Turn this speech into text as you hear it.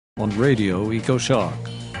on Radio Ecoshock.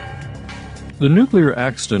 The nuclear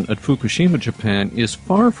accident at Fukushima, Japan is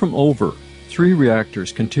far from over. 3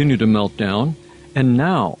 reactors continue to melt down, and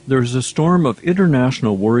now there's a storm of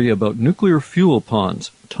international worry about nuclear fuel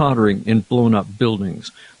ponds tottering in blown-up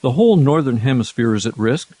buildings. The whole Northern Hemisphere is at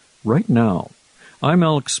risk right now. I'm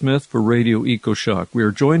Alex Smith for Radio Ecoshock. We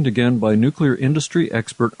are joined again by nuclear industry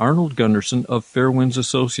expert Arnie Gundersen of Fairewinds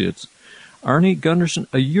Associates. Arnie Gundersen,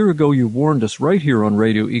 a year ago you warned us right here on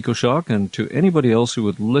Radio Ecoshock and to anybody else who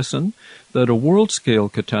would listen that a world-scale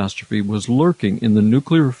catastrophe was lurking in the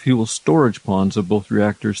nuclear fuel storage ponds of both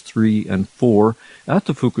reactors 3 and 4 at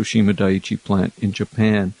the Fukushima Daiichi plant in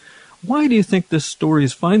Japan. Why do you think this story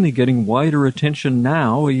is finally getting wider attention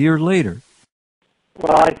now, a year later?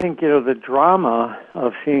 Well, I think, the drama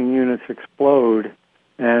of seeing units explode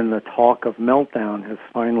and the talk of meltdown has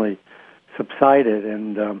finally subsided,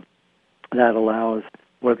 and that allows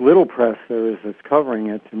what little press there is that's covering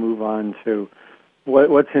it to move on to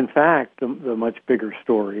what's in fact the much bigger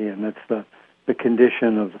story, and that's the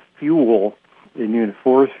condition of the fuel in Unit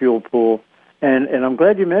 4's fuel pool. And I'm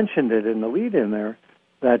glad you mentioned it in the lead in there,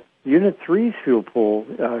 that Unit 3's fuel pool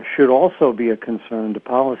should also be a concern to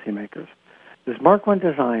policymakers. This Mark I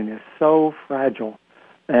design is so fragile,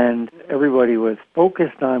 and everybody was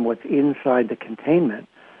focused on what's inside the containment.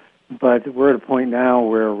 But we're at a point now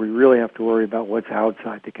where we really have to worry about what's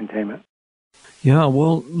outside the containment. Yeah,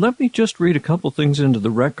 well, let me just read a couple things into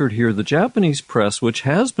the record here. The Japanese press, which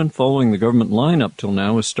has been following the government line up till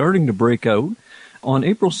now, is starting to break out. On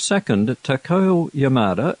April 2nd, Takao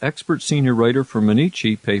Yamada, expert senior writer for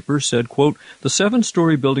Mainichi paper, said, quote, "The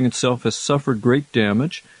 7-story building itself has suffered great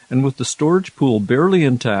damage, and with the storage pool barely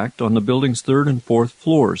intact on the building's 3rd and 4th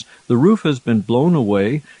floors, the roof has been blown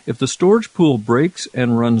away. If the storage pool breaks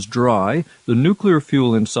and runs dry, the nuclear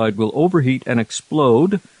fuel inside will overheat and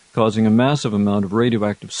explode, causing a massive amount of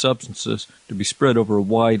radioactive substances to be spread over a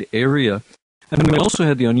wide area." And we also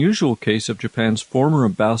had the unusual case of Japan's former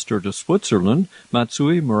ambassador to Switzerland,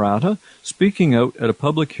 Matsui Murata, speaking out at a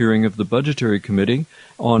public hearing of the Budgetary Committee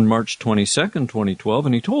on March 22, 2012,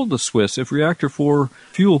 and he told the Swiss if Reactor 4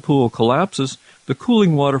 fuel pool collapses, the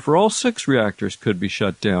cooling water for all 6 reactors could be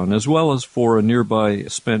shut down, as well as for a nearby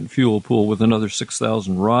spent fuel pool with another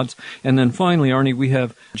 6,000 rods. And then finally, Arnie, we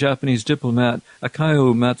have Japanese diplomat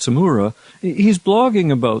Akio Matsumura. He's blogging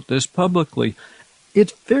about this publicly.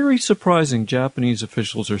 It's very surprising Japanese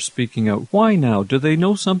officials are speaking out. Why now? Do they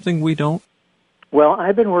know something we don't? Well,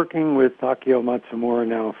 I've been working with Akio Matsumura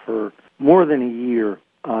now for more than a year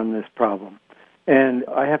on this problem, and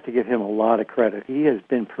I have to give him a lot of credit. He has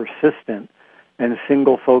been persistent and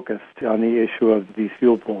single-focused on the issue of these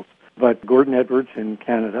fuel pools. But Gordon Edwards in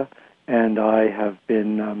Canada and I have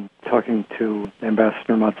been talking to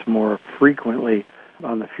Ambassador Matsumura frequently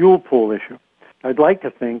on the fuel pool issue. I'd like to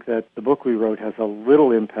think that the book we wrote has a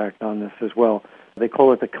little impact on this as well. They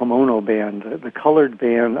call it the kimono band, the colored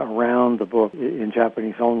band around the book in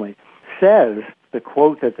Japanese only. Says, the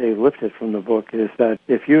quote that they lifted from the book is that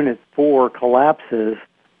if Unit 4 collapses,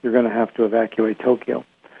 you're going to have to evacuate Tokyo.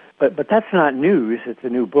 But that's not news, it's a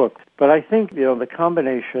new book. But I think, the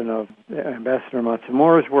combination of Ambassador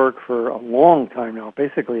Matsumura's work for a long time now,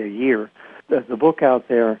 basically a year, the book out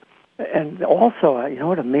there, and also,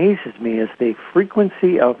 what amazes me is the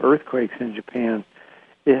frequency of earthquakes in Japan.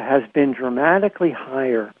 It has been dramatically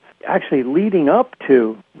higher, actually leading up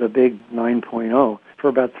to the big 9.0. For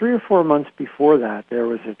about 3 or 4 months before that, there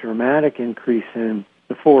was a dramatic increase in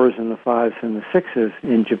the 4s and the 5s and the 6s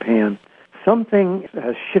in Japan. Something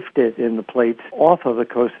has shifted in the plates off of the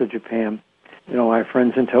coast of Japan. I have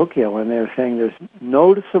friends in Tokyo, and they're saying there's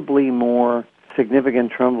noticeably more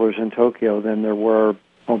significant tremblers in Tokyo than there were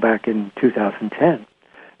back in 2010.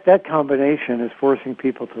 That combination is forcing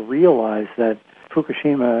people to realize that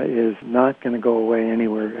Fukushima is not going to go away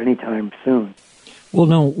anywhere anytime soon. Well,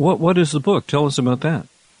 now, what is the book? Tell us about that.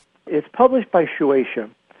 It's published by Shueisha.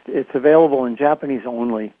 It's available in Japanese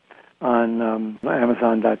only on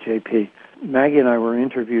Amazon.jp. Maggie and I were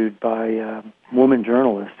interviewed by a woman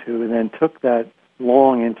journalist who then took that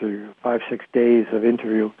long interview, 5-6 days of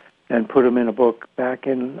interview, and put them in a book back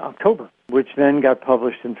in October, which then got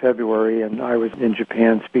published in February, and I was in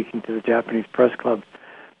Japan speaking to the Japanese press club.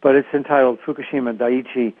 But it's entitled Fukushima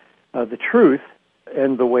Daiichi, The Truth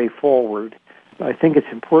and the Way Forward. I think it's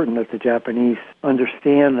important that the Japanese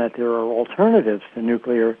understand that there are alternatives to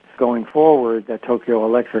nuclear going forward that Tokyo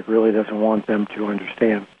Electric really doesn't want them to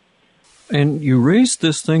understand. And you raised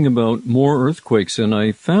this thing about more earthquakes, and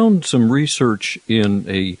I found some research in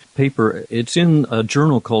a paper. It's in a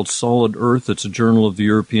journal called Solid Earth. It's a journal of the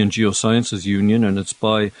European Geosciences Union, and it's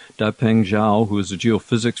by Dapeng Zhao, who is a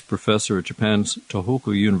geophysics professor at Japan's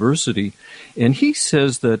Tohoku University. And he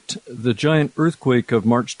says that the giant earthquake of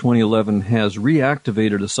March 2011 has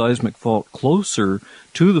reactivated a seismic fault closer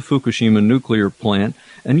to the Fukushima nuclear plant,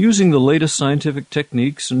 and using the latest scientific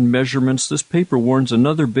techniques and measurements, this paper warns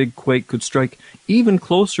another big quake could strike even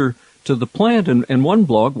closer to the plant. And one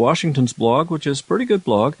blog, Washington's blog, which is a pretty good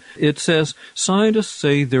blog, it says, scientists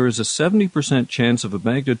say there is a 70% chance of a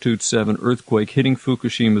magnitude 7 earthquake hitting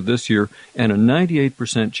Fukushima this year and a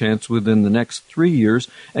 98% chance within the next 3 years.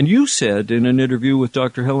 And you said in an interview with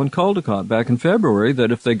Dr. Helen Caldecott back in February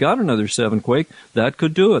that if they got another 7 quake, that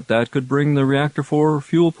could do it. That could bring the reactor 4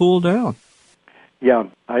 fuel pool down. Yeah,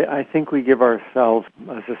 I think we give ourselves,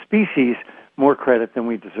 as a species, more credit than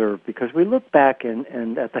we deserve, because we look back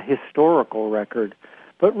and at the historical record,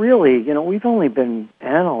 but really, we've only been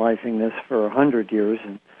analyzing this for 100 years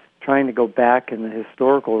and trying to go back in the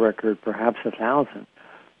historical record perhaps 1,000.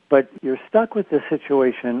 But you're stuck with this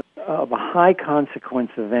situation of a high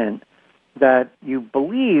consequence event that you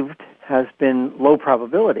believed has been low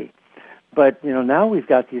probability. But, now we've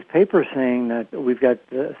got these papers saying that we've got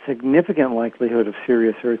a significant likelihood of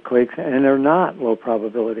serious earthquakes, and they're not low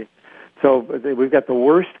probability. So we've got the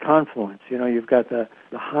worst confluence. You've got the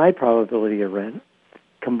high probability event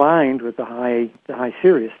combined with the high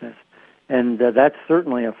seriousness. And that's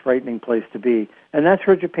certainly a frightening place to be. And that's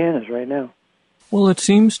where Japan is right now. Well, it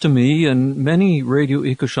seems to me, and many Radio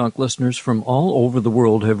Ecoshock listeners from all over the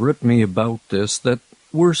world have written me about this, that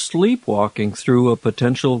we're sleepwalking through a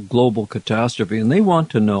potential global catastrophe, and they want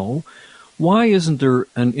to know, why isn't there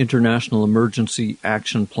an international emergency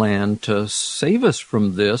action plan to save us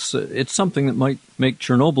from this? It's something that might make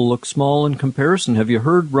Chernobyl look small in comparison. Have you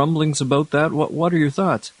heard rumblings about that? What are your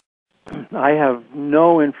thoughts? I have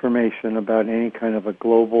no information about any kind of a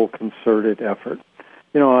global concerted effort.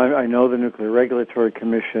 I know the Nuclear Regulatory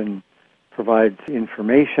Commission provides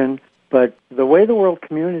information, but the way the world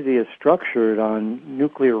community is structured on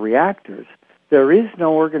nuclear reactors, there is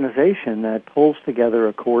no organization that pulls together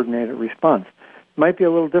a coordinated response. It might be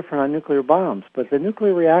a little different on nuclear bombs, but the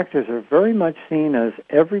nuclear reactors are very much seen as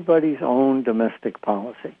everybody's own domestic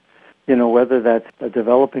policy. Whether that's a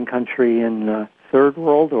developing country in third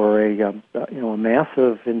world or a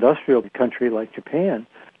massive industrial country like Japan.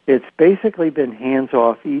 It's basically been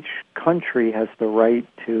hands-off. Each country has the right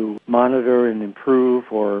to monitor and improve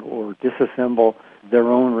or disassemble their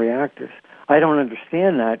own reactors. I don't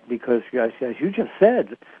understand that because, as you just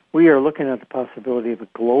said, we are looking at the possibility of a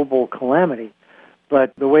global calamity.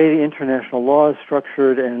 But the way the international law is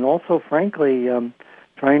structured, and also, frankly,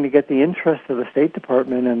 trying to get the interest of the State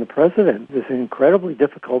Department and the President is an incredibly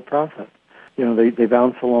difficult process. They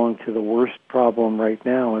bounce along to the worst problem right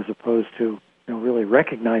now as opposed to really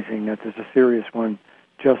recognizing that there's a serious one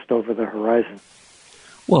just over the horizon.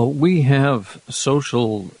 Well, we have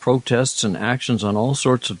social protests and actions on all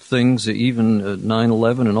sorts of things, even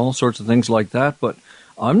 9/11 and all sorts of things like that, but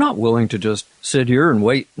I'm not willing to just sit here and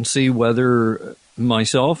wait and see whether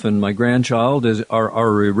myself and my grandchild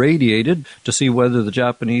are irradiated, to see whether the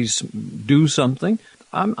Japanese do something.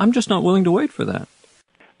 I'm just not willing to wait for that.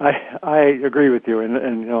 I agree with you,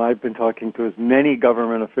 and I've been talking to as many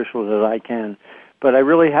government officials as I can, but I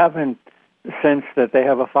really haven't sensed that they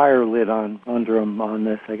have a fire lit under them on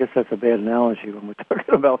this. I guess that's a bad analogy when we're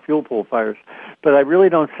talking about fuel pool fires, but I really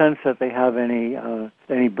don't sense that they have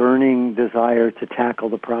any burning desire to tackle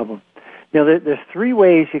the problem. There's 3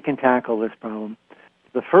 ways you can tackle this problem.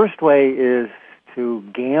 The first way is to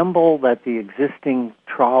gamble that the existing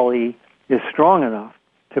trolley is strong enough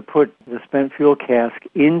to put the spent fuel cask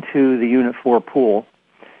into the Unit 4 pool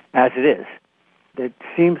as it is. It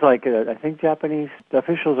seems like, I think Japanese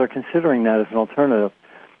officials are considering that as an alternative.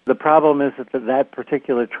 The problem is that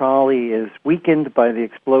particular trolley is weakened by the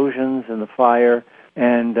explosions and the fire,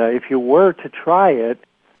 and if you were to try it,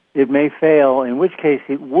 it may fail, in which case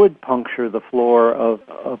it would puncture the floor of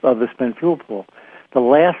the spent fuel pool. The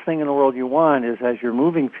last thing in the world you want is, as you're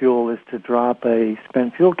moving fuel, is to drop a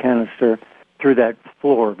spent fuel canister through that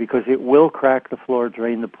floor, because it will crack the floor,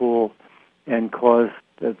 drain the pool, and cause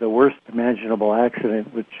the worst imaginable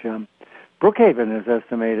accident, which Brookhaven has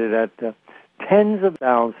estimated at tens of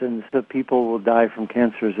thousands of people will die from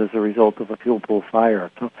cancers as a result of a fuel pool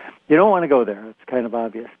fire. So you don't want to go there. It's kind of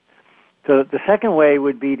obvious. So the second way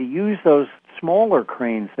would be to use those smaller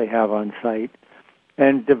cranes they have on site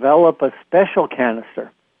and develop a special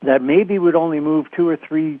canister that maybe would only move 2 or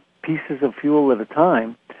 3 pieces of fuel at a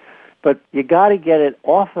time, But you got to get it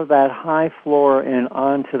off of that high floor and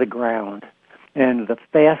onto the ground. And the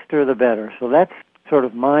faster, the better. So that's sort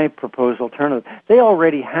of my proposed alternative. They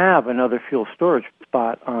already have another fuel storage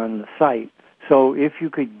spot on the site. So if you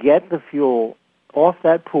could get the fuel off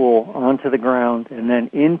that pool onto the ground and then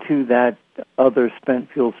into that other spent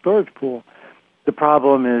fuel storage pool, the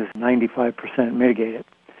problem is 95% mitigated.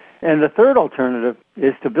 And the third alternative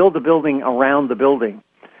is to build a building around the building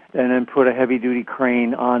and then put a heavy-duty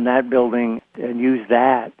crane on that building and use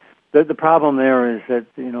that. The problem there is that,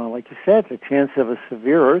 like you said, the chance of a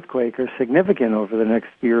severe earthquake are significant over the next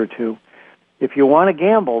year or two. If you want to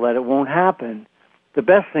gamble that it won't happen, the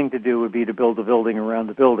best thing to do would be to build a building around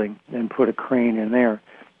the building and put a crane in there.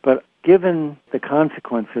 But given the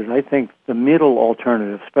consequences, I think the middle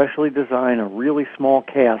alternative, especially design a really small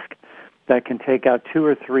cask that can take out 2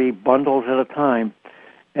 or 3 bundles at a time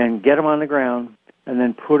and get them on the ground and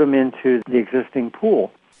then put them into the existing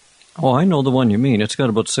pool. Oh, I know the one you mean. It's got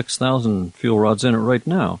about 6,000 fuel rods in it right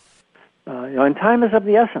now. And time is of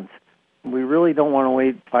the essence. We really don't want to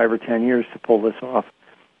wait 5 or 10 years to pull this off.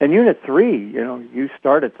 And Unit 3, you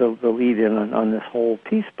started the lead in on this whole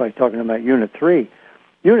piece by talking about Unit 3.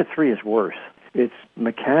 Unit 3 is worse. It's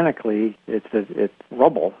mechanically, it's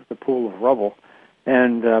rubble, the pool of rubble,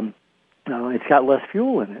 and it's got less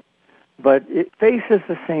fuel in it. But it faces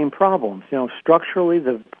the same problems. Structurally,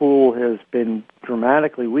 the pool has been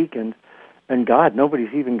dramatically weakened, and God,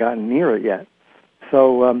 nobody's even gotten near it yet.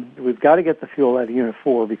 So we've got to get the fuel out of Unit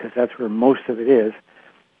 4 because that's where most of it is.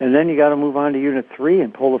 And then you got to move on to Unit 3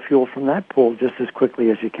 and pull the fuel from that pool just as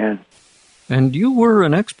quickly as you can. And you were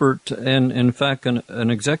an expert and, in fact, an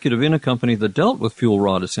executive in a company that dealt with fuel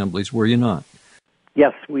rod assemblies, were you not?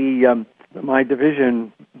 Yes, my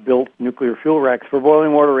division built nuclear fuel racks for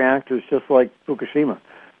boiling water reactors just like Fukushima.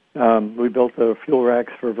 We built the fuel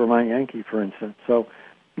racks for Vermont Yankee, for instance. So,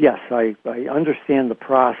 yes, I understand the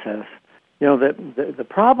process. The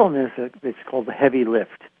problem is that it's called the heavy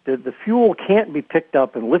lift. The fuel can't be picked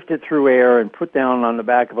up and lifted through air and put down on the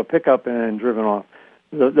back of a pickup and driven off.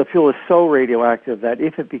 The fuel is so radioactive that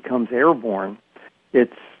if it becomes airborne,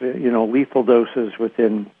 it's lethal doses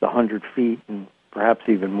within the 100 feet and perhaps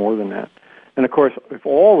even more than that. And of course, if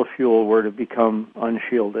all the fuel were to become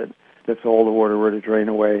unshielded, if all the water were to drain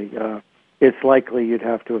away, it's likely you'd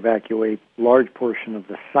have to evacuate a large portion of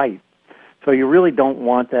the site. So you really don't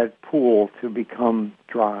want that pool to become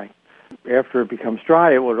dry. After it becomes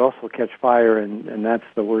dry, it would also catch fire, and that's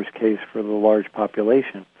the worst case for the large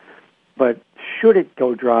population. But should it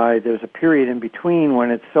go dry, there's a period in between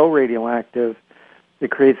when it's so radioactive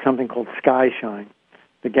it creates something called sky shine.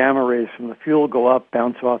 The gamma rays from the fuel go up,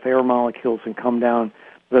 bounce off air molecules, and come down.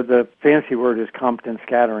 The fancy word is Compton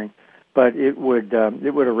scattering, but it would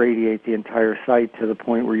irradiate the entire site to the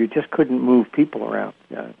point where you just couldn't move people around.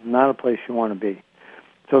 Not a place you want to be.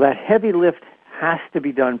 So that heavy lift has to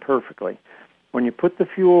be done perfectly. When you put the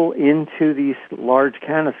fuel into these large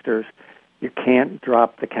canisters, you can't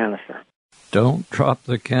drop the canister. Don't drop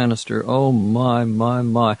the canister. Oh, my, my,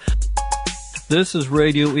 my. This is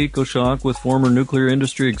Radio Ecoshock with former nuclear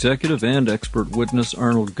industry executive and expert witness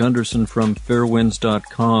Arnie Gundersen from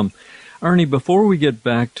Fairewinds.com. Arnie, before we get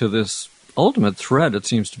back to this ultimate threat, it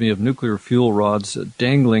seems to me, of nuclear fuel rods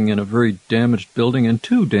dangling in a very damaged building and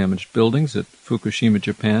 2 damaged buildings at Fukushima,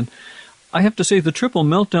 Japan, I have to say the triple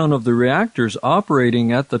meltdown of the reactors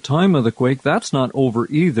operating at the time of the quake, that's not over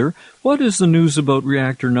either. What is the news about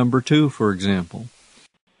reactor number 2, for example?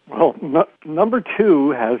 Well, number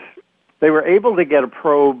 2 they were able to get a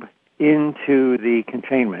probe into the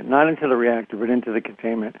containment, not into the reactor, but into the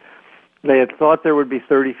containment. They had thought there would be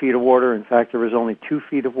 30 feet of water. In fact, there was only 2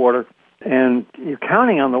 feet of water. And you're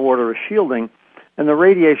counting on the water as shielding, and the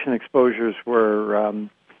radiation exposures were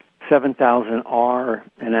 7,000 R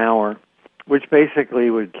an hour, which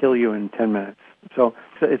basically would kill you in 10 minutes. So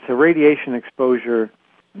it's a radiation exposure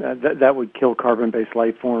that would kill carbon-based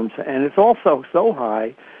life forms, and it's also so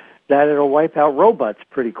high that it'll wipe out robots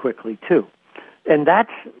pretty quickly, too. And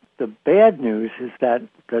that's the bad news, is that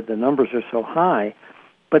the numbers are so high,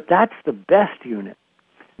 but that's the best unit.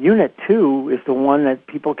 Unit 2 is the one that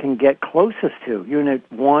people can get closest to. Unit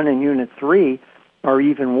 1 and Unit 3 are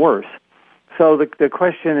even worse. So the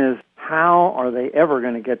question is, how are they ever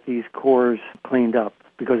going to get these cores cleaned up?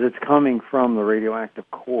 Because it's coming from the radioactive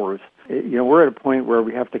cores. We're at a point where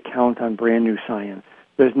we have to count on brand new science.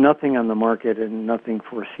 There's nothing on the market and nothing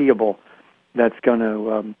foreseeable that's going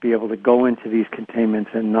to be able to go into these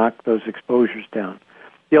containments and knock those exposures down.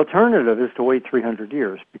 The alternative is to wait 300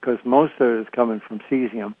 years, because most of it is coming from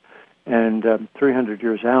cesium, and 300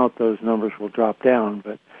 years out, those numbers will drop down.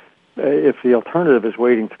 But if the alternative is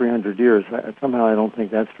waiting 300 years, somehow I don't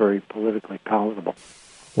think that's very politically palatable.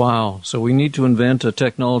 Wow. So we need to invent a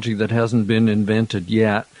technology that hasn't been invented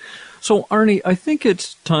yet. So, Arnie, I think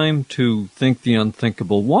it's time to think the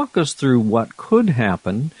unthinkable. Walk us through what could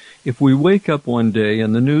happen if we wake up one day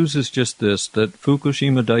and the news is just this, that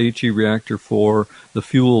Fukushima Daiichi Reactor 4, the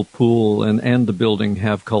fuel pool, and the building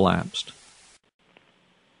have collapsed.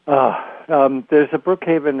 There's a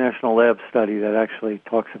Brookhaven National Lab study that actually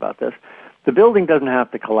talks about this. The building doesn't have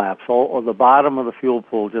to collapse. Or the bottom of the fuel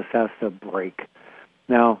pool just has to break.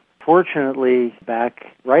 Now, fortunately,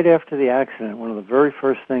 back right after the accident, one of the very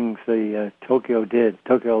first things the Tokyo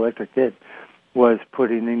Electric did, was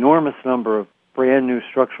put an enormous number of brand new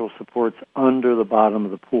structural supports under the bottom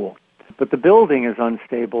of the pool. But the building is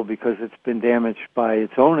unstable because it's been damaged by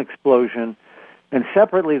its own explosion, and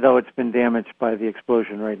separately, though, it's been damaged by the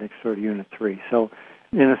explosion right next door to Unit 3. So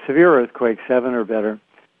in a severe earthquake, 7 or better,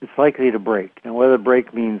 it's likely to break. Now, whether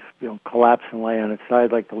break means collapse and lay on its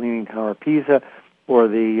side like the Leaning Tower of Pisa, or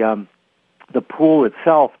the pool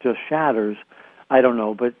itself just shatters, I don't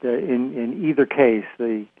know. But in either case,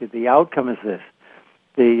 the outcome is this: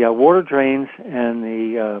 the water drains and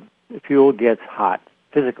the fuel gets hot,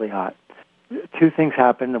 physically hot. Two things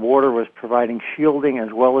happen: the water was providing shielding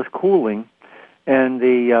as well as cooling, and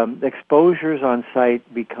the exposures on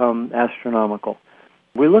site become astronomical.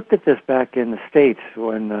 We looked at this back in the States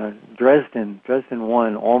when Dresden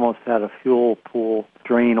 1 almost had a fuel pool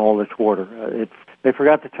drain all its water. They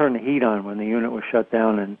forgot to turn the heat on when the unit was shut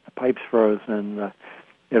down and the pipes froze, and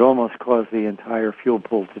it almost caused the entire fuel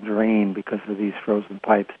pool to drain because of these frozen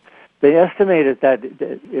pipes. They estimated that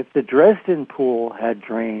if the Dresden pool had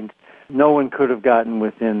drained, no one could have gotten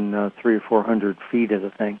within 300 or 400 feet of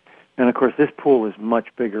the thing. And, of course, this pool is much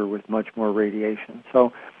bigger with much more radiation.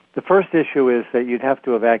 So the first issue is that you'd have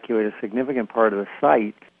to evacuate a significant part of the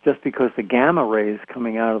site just because the gamma rays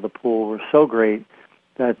coming out of the pool were so great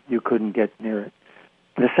that you couldn't get near it.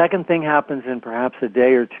 The second thing happens in perhaps a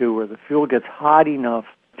day or two where the fuel gets hot enough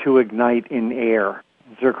to ignite in air.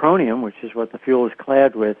 Zirconium, which is what the fuel is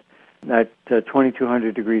clad with, at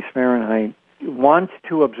 2,200 degrees Fahrenheit, wants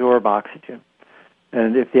to absorb oxygen.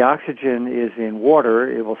 And if the oxygen is in water,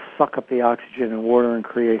 it will suck up the oxygen in water and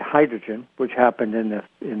create hydrogen, which happened in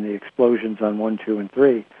the explosions on 1, 2, and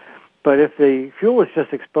 3. But if the fuel is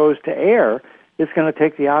just exposed to air, it's going to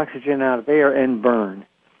take the oxygen out of air and burn.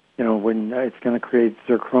 When it's going to create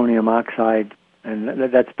zirconium oxide,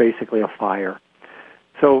 and that's basically a fire.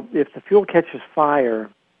 So if the fuel catches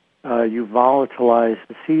fire, you volatilize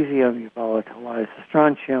the cesium, you volatilize the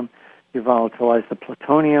strontium, you volatilize the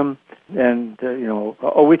plutonium, and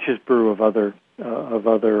a witch's brew of other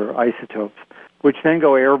isotopes, which then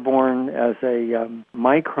go airborne as a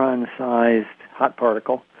micron-sized hot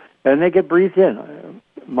particle, and they get breathed in.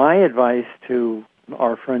 My advice to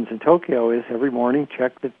our friends in Tokyo is every morning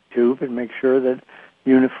check the tube and make sure that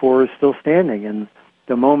Unit 4 is still standing. And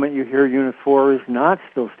the moment you hear Unit 4 is not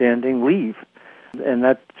still standing, leave. And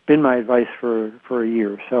that's been my advice for a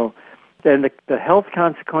year. So then the health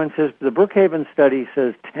consequences, the Brookhaven study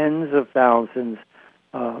says tens of thousands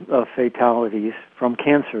of fatalities from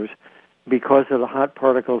cancers because of the hot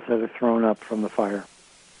particles that are thrown up from the fire.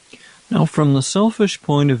 Now, from the selfish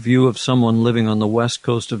point of view of someone living on the west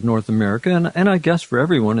coast of North America, and I guess for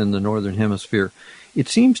everyone in the Northern Hemisphere, it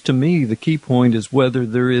seems to me the key point is whether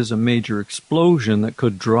there is a major explosion that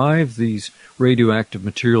could drive these radioactive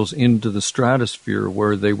materials into the stratosphere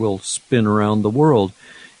where they will spin around the world.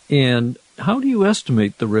 And how do you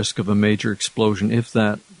estimate the risk of a major explosion if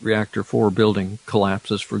that Reactor 4 building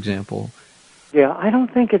collapses, for example? Yeah, I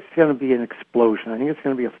don't think it's going to be an explosion. I think it's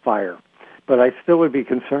going to be a fire. But I still would be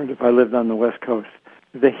concerned if I lived on the West Coast.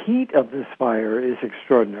 The heat of this fire is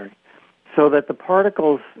extraordinary, so that the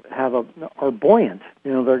particles are buoyant.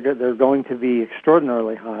 They're going to be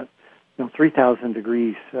extraordinarily hot, 3,000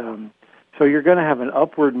 degrees. So you're going to have an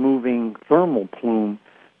upward moving thermal plume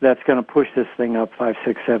that's going to push this thing up 5,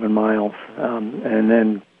 6, 7 miles, and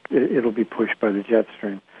then it'll be pushed by the jet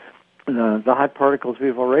stream. The hot particles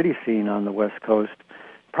we've already seen on the West Coast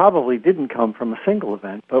probably didn't come from a single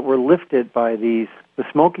event, but were lifted by the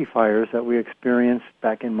smoky fires that we experienced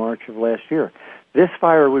back in March of last year. This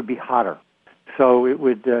fire would be hotter, so it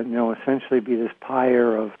would essentially be this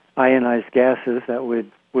pyre of ionized gases that would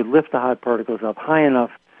lift the hot particles up high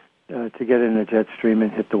enough to get in a jet stream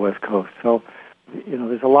and hit the West Coast. So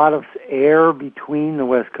there's a lot of air between the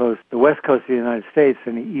West Coast of the United States,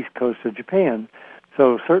 and the East Coast of Japan.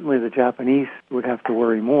 So certainly the Japanese would have to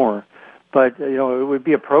worry more. But, it would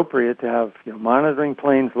be appropriate to have monitoring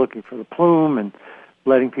planes looking for the plume and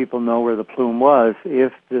letting people know where the plume was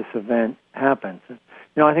if this event happens.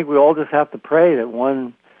 I think we all just have to pray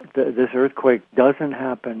that this earthquake doesn't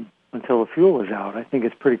happen until the fuel is out. I think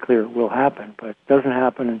it's pretty clear it will happen, but it doesn't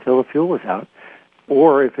happen until the fuel is out.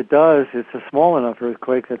 Or if it does, it's a small enough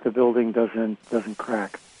earthquake that the building doesn't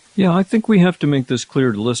crack. Yeah, I think we have to make this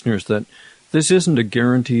clear to listeners that this isn't a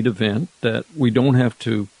guaranteed event, that we don't have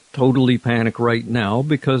to totally panic right now,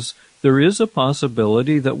 because there is a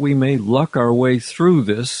possibility that we may luck our way through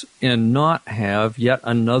this and not have yet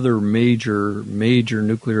another major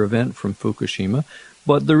nuclear event from Fukushima.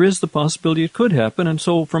 But there is the possibility it could happen. And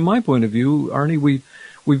so from my point of view, Arnie,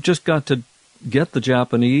 we've just got to get the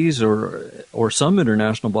Japanese or some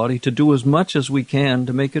international body to do as much as we can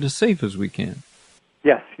to make it as safe as we can.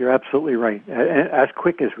 Yes, you're absolutely right. As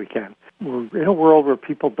quick as we can. We're in a world where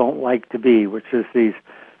people don't like to be, which is these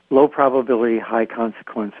low probability, high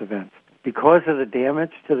consequence events. Because of the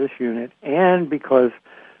damage to this unit and because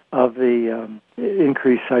of the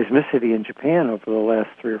increased seismicity in Japan over the last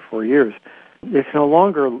 3 or 4 years, it's no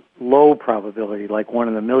longer low probability, like 1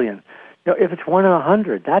 in a million. If it's 1 in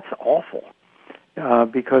 100, that's awful,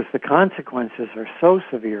 because the consequences are so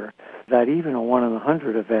severe that even a 1 in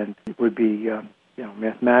 100 event would be,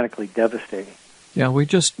 mathematically devastating. Yeah, we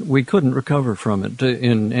couldn't recover from it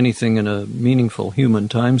in anything in a meaningful human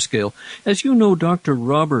timescale. As you know, Dr.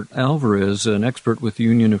 Robert Alvarez, an expert with the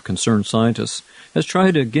Union of Concerned Scientists, has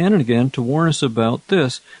tried again and again to warn us about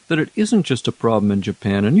this, that it isn't just a problem in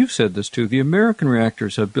Japan, and you've said this too. The American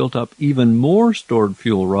reactors have built up even more stored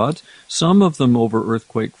fuel rods, some of them over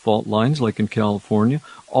earthquake fault lines like in California,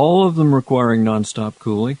 all of them requiring nonstop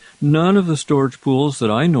cooling. None of the storage pools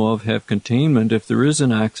that I know of have containment if there is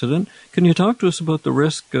an accident. Can you talk to us about the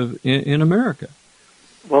risk in America?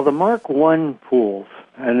 Well, the Mark I pools,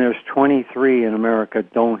 and there's 23 in America,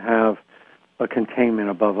 don't have a containment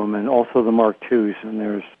above them, and also the Mark IIs, and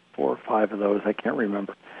there's 4 or 5 of those, I can't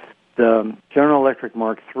remember. The General Electric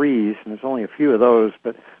Mark IIIs, and there's only a few of those,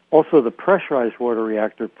 but also the pressurized water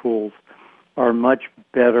reactor pools are much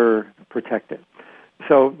better protected.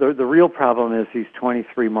 So the real problem is these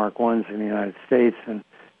 23 Mark Is in the United States, and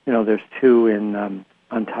there's 2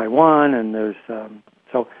 on Taiwan, and there's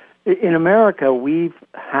so in America we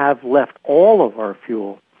have left all of our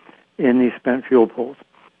fuel in these spent fuel pools.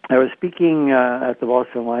 I was speaking at the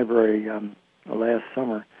Boston Library last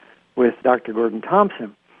summer with Dr. Gordon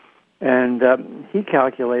Thompson, and he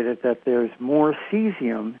calculated that there's more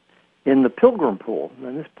cesium in the Pilgrim Pool,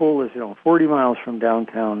 and this pool is 40 miles from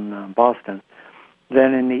downtown Boston,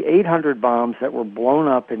 than in the 800 bombs that were blown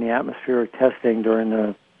up in the atmospheric testing during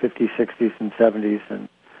the 50s, 60s, and 70s. And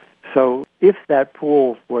so if that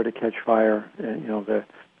pool were to catch fire, the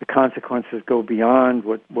consequences go beyond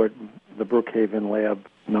what the Brookhaven lab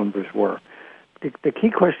numbers were. The key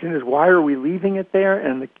question is, why are we leaving it there?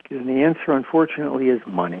 And the answer, unfortunately, is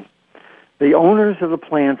money. The owners of the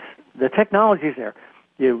plants, the technology's there.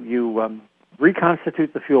 You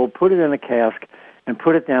reconstitute the fuel, put it in a cask, and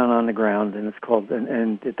put it down on the ground, and it's called,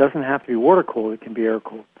 and it doesn't have to be water cooled, it can be air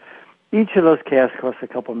cooled. Each of those casks costs a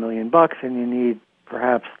couple $1 million, and you need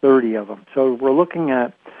perhaps 30 of them. So we're looking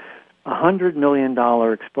at $100 million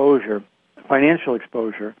exposure, financial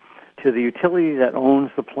exposure, to the utility that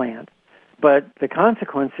owns the plant. But the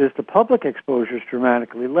consequence is the public exposure is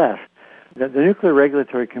dramatically less. The Nuclear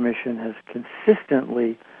Regulatory Commission has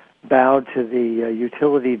consistently bowed to the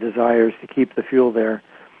utility desires to keep the fuel there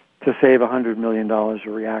to save $100 million a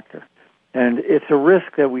reactor. And it's a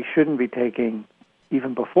risk that we shouldn't be taking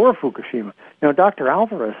even before Fukushima. Dr.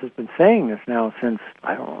 Alvarez has been saying this now since,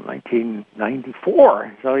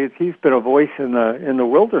 1994. So he's been a voice in the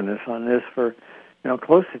wilderness on this for,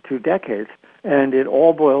 close to 2 decades. And it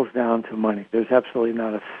all boils down to money. There's absolutely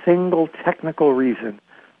not a single technical reason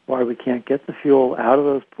why we can't get the fuel out of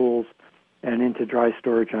those pools and into dry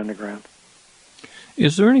storage underground.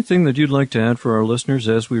 Is there anything that you'd like to add for our listeners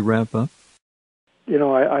as we wrap up?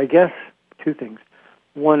 I guess 2 things.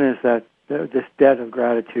 One is that this debt of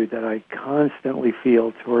gratitude that I constantly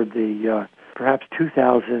feel toward the perhaps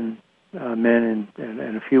 2,000 men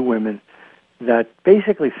and a few women that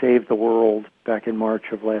basically saved the world back in March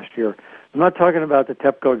of last year. I'm not talking about the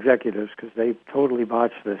TEPCO executives because they totally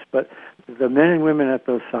botched this, but the men and women at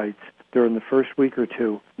those sites during the first week or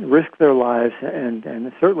 2 risked their lives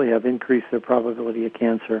and certainly have increased their probability of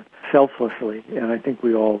cancer selflessly, and I think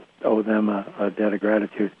we all owe them a debt of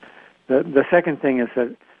gratitude. The second thing is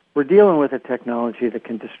that we're dealing with a technology that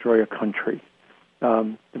can destroy a country.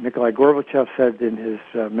 Nikolai Gorbachev said in his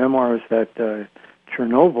memoirs that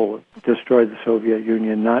Chernobyl destroyed the Soviet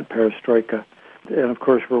Union, not perestroika. And, of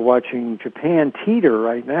course, we're watching Japan teeter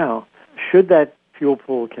right now. Should that fuel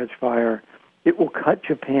pool catch fire, it will cut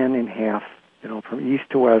Japan in half, from east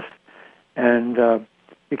to west. And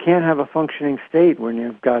you can't have a functioning state when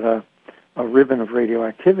you've got a ribbon of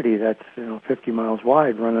radioactivity that's 50 miles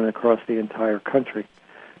wide running across the entire country.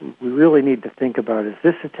 We really need to think about, is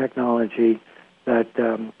this a technology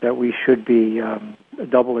that we should be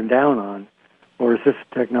doubling down on, or is this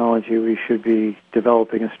a technology we should be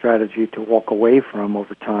developing a strategy to walk away from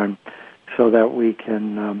over time so that we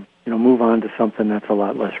can move on to something that's a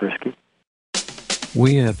lot less risky?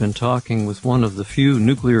 We have been talking with one of the few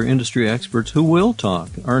nuclear industry experts who will talk.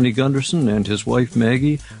 Arnie Gundersen and his wife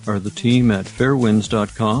Maggie are the team at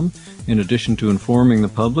Fairewinds.com. In addition to informing the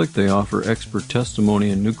public, they offer expert testimony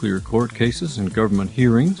in nuclear court cases and government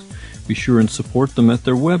hearings. Be sure and support them at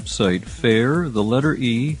their website,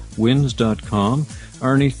 winds.com.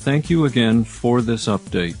 Arnie, thank you again for this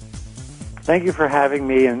update. Thank you for having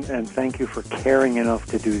me, and thank you for caring enough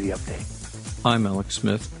to do the update. I'm Alex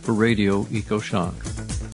Smith for Radio Ecoshock.